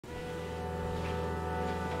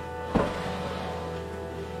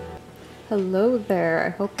Hello there, I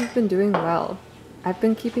hope you've been doing well. I've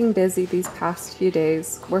been keeping busy these past few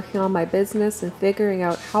days, working on my business and figuring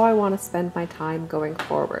out how I want to spend my time going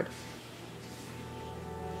forward.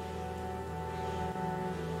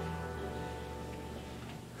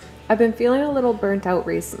 I've been feeling a little burnt out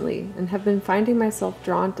recently and have been finding myself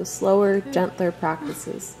drawn to slower, gentler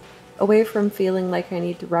practices, away from feeling like I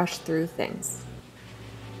need to rush through things.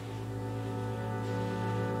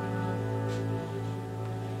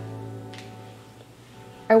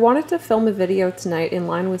 I wanted to film a video tonight in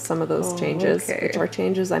line with some of those changes, which are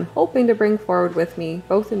changes I'm hoping to bring forward with me,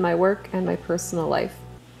 both in my work and my personal life.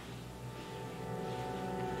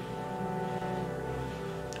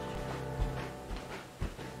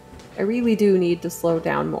 I really do need to slow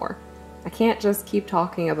down more. I can't just keep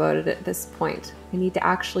talking about it at this point. I need to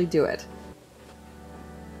actually do it.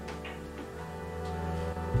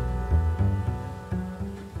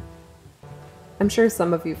 I'm sure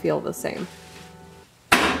some of you feel the same.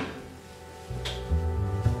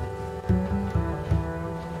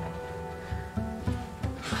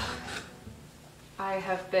 I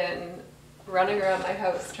have been running around my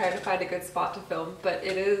house trying to find a good spot to film, but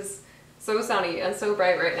it is so sunny and so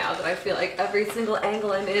bright right now that I feel like every single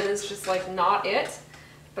angle I'm in is just like not it,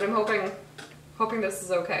 but I'm hoping this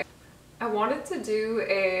is okay. I wanted to do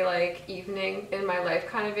a like evening in my life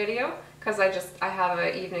kind of video because I have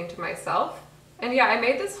an evening to myself. And yeah, I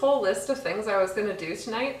made this whole list of things I was gonna do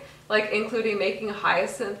tonight, like including making a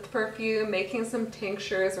hyacinth perfume, making some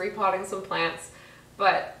tinctures, repotting some plants,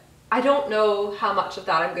 but I don't know how much of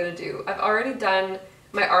that I'm gonna do. I've already done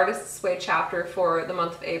my Artist's Way chapter for the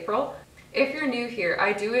month of April. If you're new here,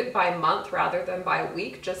 I do it by month rather than by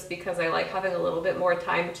week, just because I like having a little bit more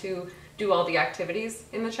time to do all the activities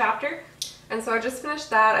in the chapter. And so I just finished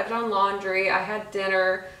that. I've done laundry, I had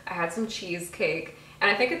dinner, I had some cheesecake, and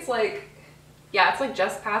I think it's like, yeah, it's like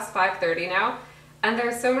just past 5:30 now. And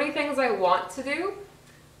there's so many things I want to do,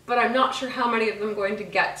 but I'm not sure how many of them I'm going to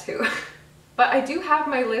get to. But I do have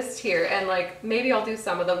my list here, and like maybe I'll do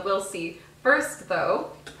some of them, we'll see. First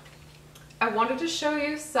though, I wanted to show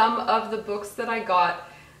you some of the books that I got.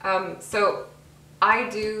 So I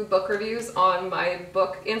do book reviews on my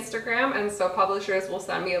book Instagram, and so publishers will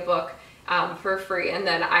send me a book for free, and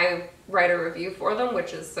then I write a review for them,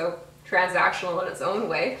 which is so transactional in its own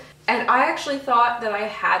way. And I actually thought that I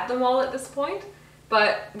had them all at this point,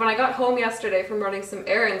 but when I got home yesterday from running some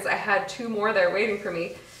errands, I had 2 more there waiting for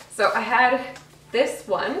me. So I had this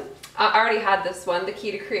one. I already had this one, The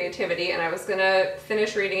Key to Creativity, and I was gonna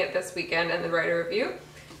finish reading it this weekend and then write a review.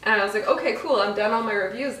 And I was like, okay, cool, I'm done on my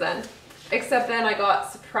reviews then. Except then I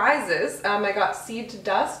got surprises. I got Seed to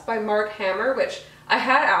Dust by Mark Hammer, which I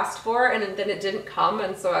had asked for, and then it didn't come,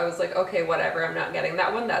 and so I was like, okay, whatever, I'm not getting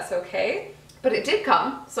that one, that's okay. But it did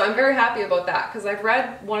come, so I'm very happy about that, because I've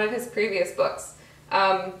read one of his previous books.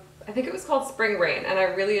 I think it was called Spring Rain, and I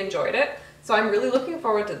really enjoyed it. So I'm really looking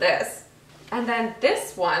forward to this. And then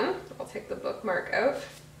this one, I'll take the bookmark out.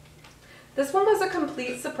 This one was a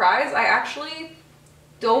complete surprise. I actually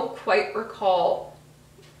don't quite recall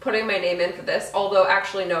putting my name in for this, although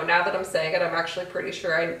actually no, now that I'm saying it, I'm actually pretty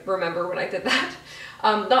sure I remember when I did that.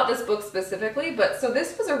 Not this book specifically, but so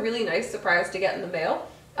this was a really nice surprise to get in the mail.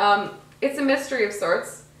 It's a mystery of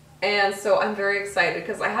sorts, and so I'm very excited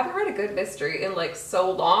because I haven't read a good mystery in like so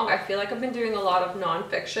long. I feel like I've been doing a lot of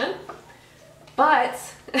nonfiction. But,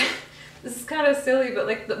 this is kind of silly, but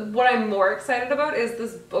like what I'm more excited about is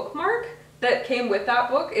this bookmark that came with that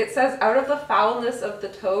book. It says, "Out of the foulness of the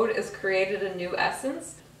toad is created a new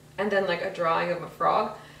essence," and then like a drawing of a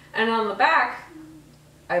frog. And on the back,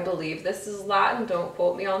 I believe this is Latin, don't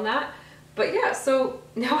quote me on that. But yeah, so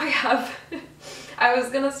now I have, I was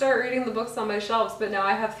gonna start reading the books on my shelves, but now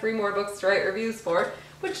I have 3 more books to write reviews for,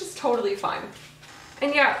 which is totally fine.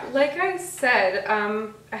 And yeah, like I said,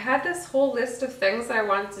 I had this whole list of things that I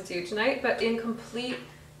wanted to do tonight, but in complete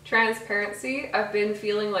transparency, I've been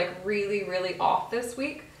feeling like really, really off this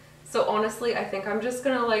week. So honestly, I think I'm just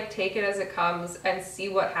gonna like take it as it comes and see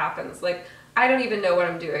what happens. Like, I don't even know what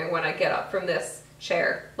I'm doing when I get up from this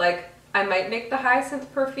chair. Like, I might make the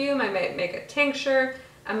hyacinth perfume, I might make a tincture,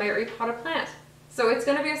 I might repot a plant. So it's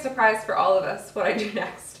gonna be a surprise for all of us what I do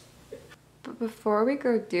next. But before we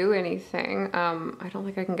go do anything, I don't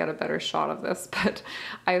think I can get a better shot of this, but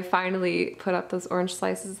I finally put up those orange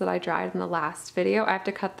slices that I dried in the last video. I have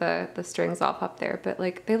to cut the strings off up there, but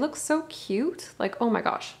like they look so cute. Like, oh my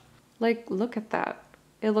gosh, like look at that.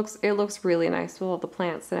 It looks really nice with all the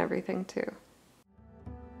plants and everything too.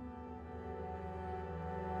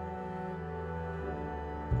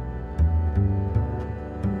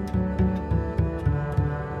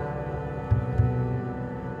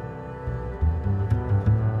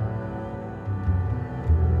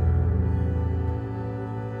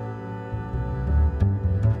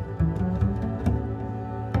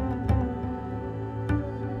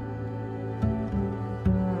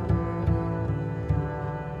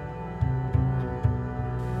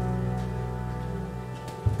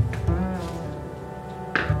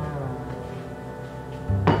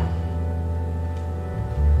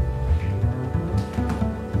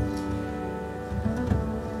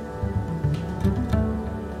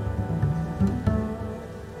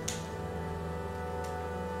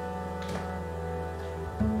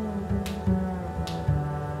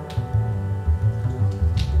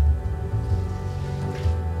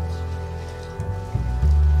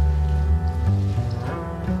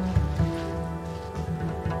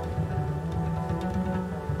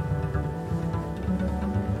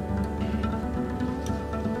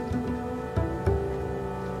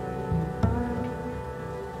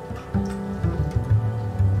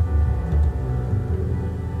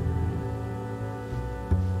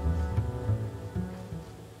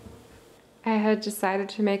 had decided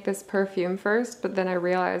to make this perfume first, but then I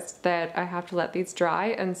realized that I have to let these dry,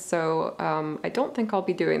 and so I don't think I'll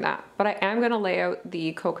be doing that. But I am gonna lay out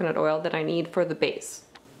the coconut oil that I need for the base.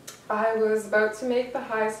 I was about to make the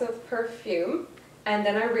hyacinth perfume, and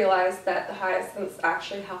then I realized that the hyacinths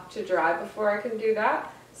actually have to dry before I can do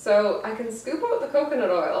that. So I can scoop out the coconut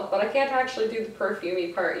oil, but I can't actually do the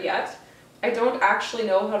perfumey part yet. I don't actually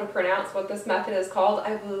know how to pronounce what this method is called.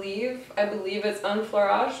 I believe it's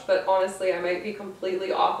enfleurage, but honestly I might be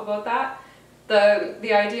completely off about that.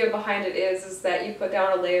 The idea behind it is that you put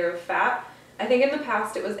down a layer of fat. I think in the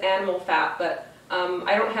past it was animal fat, but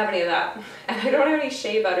I don't have any of that. And I don't have any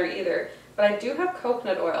shea butter either, but I do have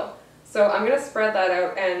coconut oil. So I'm gonna spread that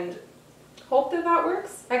out and hope that that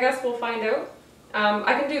works. I guess we'll find out.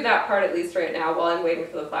 I can do that part at least right now while I'm waiting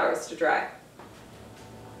for the flowers to dry.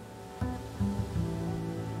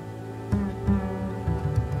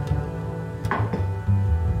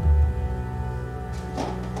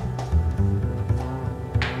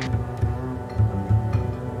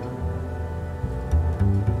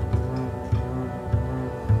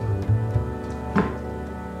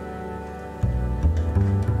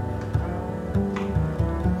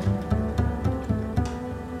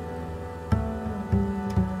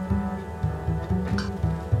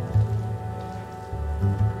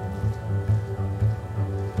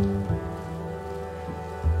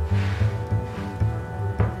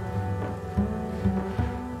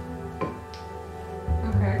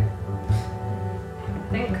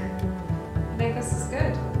 I think this is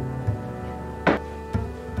good.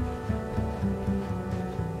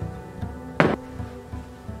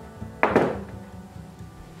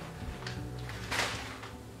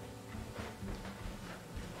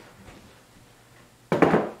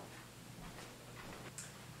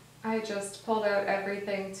 I just pulled out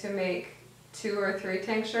everything to make 2 or 3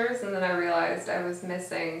 tinctures, and then I realized I was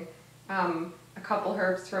missing a couple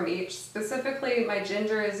herbs from each. Specifically, my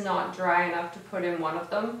ginger is not dry enough to put in one of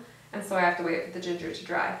them, and so I have to wait for the ginger to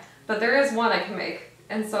dry. But there is one I can make,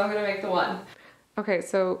 and so I'm gonna make the one. Okay,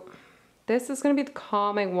 so this is gonna be the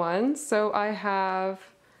calming one. So I have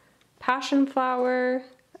passion flower,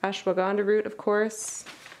 ashwagandha root, of course,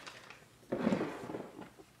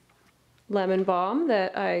 lemon balm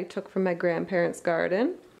that I took from my grandparents'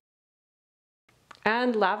 garden,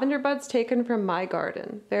 and lavender buds taken from my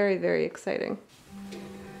garden. Very, very exciting.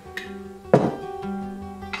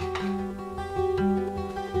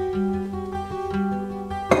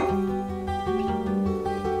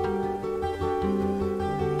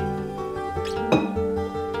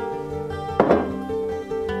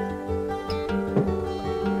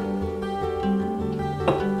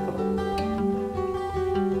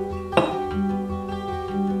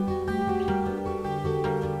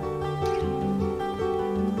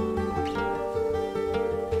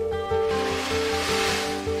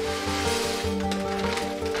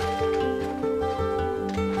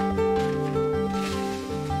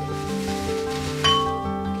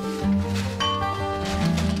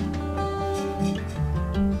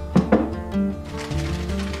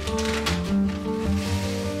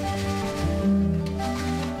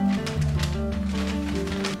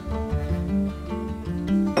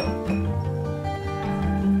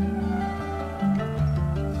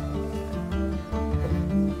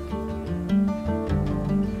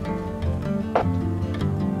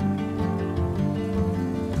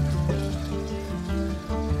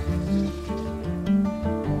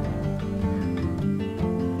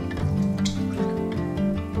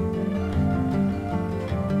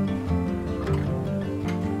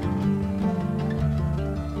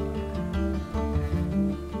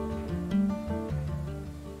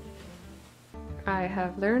 I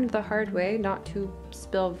have learned the hard way not to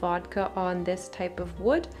spill vodka on this type of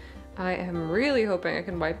wood. I am really hoping I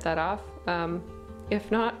can wipe that off.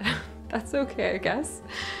 If not, that's okay, I guess.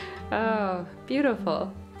 Oh,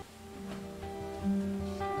 beautiful.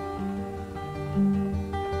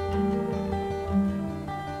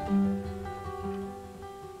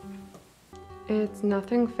 It's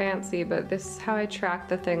nothing fancy, but this is how I track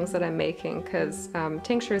the things that I'm making, because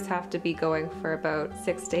tinctures have to be going for about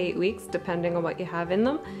 6 to 8 weeks depending on what you have in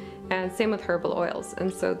them, and same with herbal oils,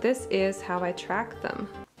 and so this is how I track them.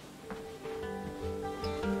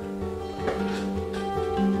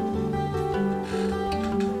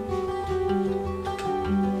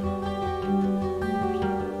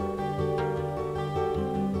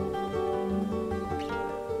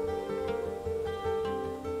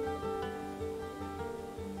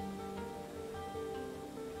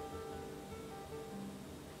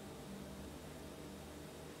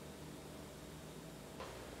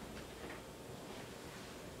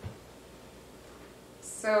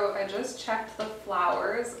 So I just checked the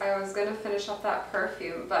flowers. I was gonna finish up that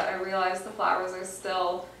perfume, but I realized the flowers are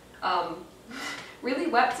still really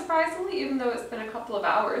wet, surprisingly, even though it's been a couple of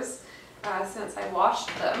hours since I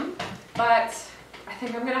washed them. But I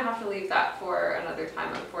think I'm gonna have to leave that for another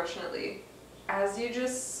time, unfortunately. As you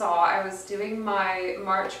just saw, I was doing my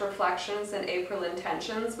March reflections and April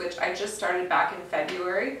intentions, which I just started back in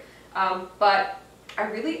February, but I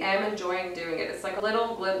really am enjoying doing it. It's like a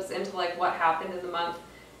little glimpse into like what happened in the month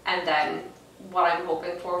and then what I'm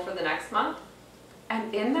hoping for the next month.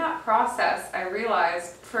 And in that process, I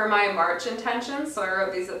realized for my March intentions, so I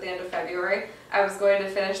wrote these at the end of February, I was going to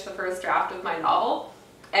finish the first draft of my novel.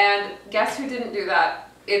 And guess who didn't do that?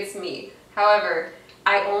 It's me. However,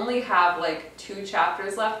 I only have like 2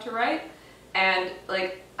 chapters left to write, and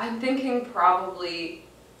like I'm thinking probably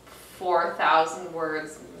 4,000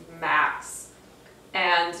 words max.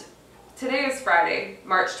 And today is Friday,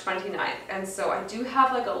 March 29th, and so I do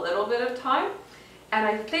have like a little bit of time, and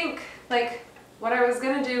I think like what I was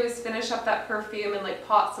gonna do is finish up that perfume and like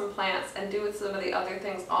pot some plants and do some of the other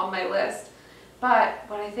things on my list. But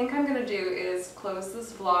what I think I'm gonna do is close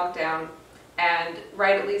this vlog down and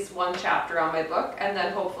write at least 1 chapter on my book, and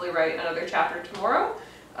then hopefully write another chapter tomorrow.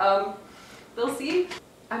 We'll see.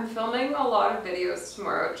 I'm filming a lot of videos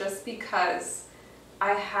tomorrow just because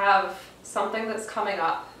I have something that's coming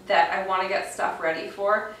up that I want to get stuff ready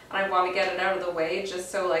for, and I want to get it out of the way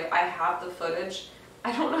just so like I have the footage.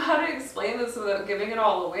 I don't know how to explain this without giving it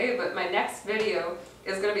all away, but my next video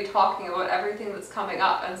is going to be talking about everything that's coming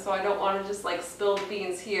up, and so I don't want to just like spill the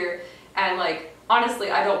beans here, and like honestly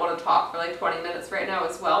I don't want to talk for like 20 minutes right now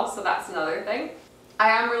as well, so that's another thing. I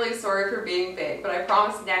am really sorry for being vague, but I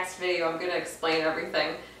promise next video I'm going to explain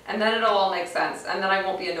everything, and then it'll all make sense, and then I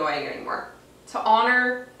won't be annoying anymore. To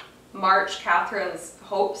honor March Catherine's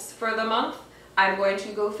hopes for the month, I'm going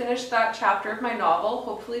to go finish that chapter of my novel,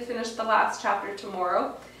 hopefully finish the last chapter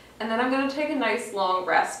tomorrow, and then I'm going to take a nice long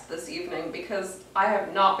rest this evening because I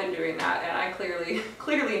have not been doing that and I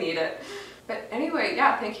clearly need it. But anyway,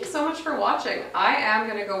 yeah, thank you so much for watching. I am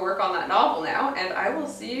going to go work on that novel now, and I will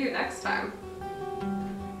see you next time.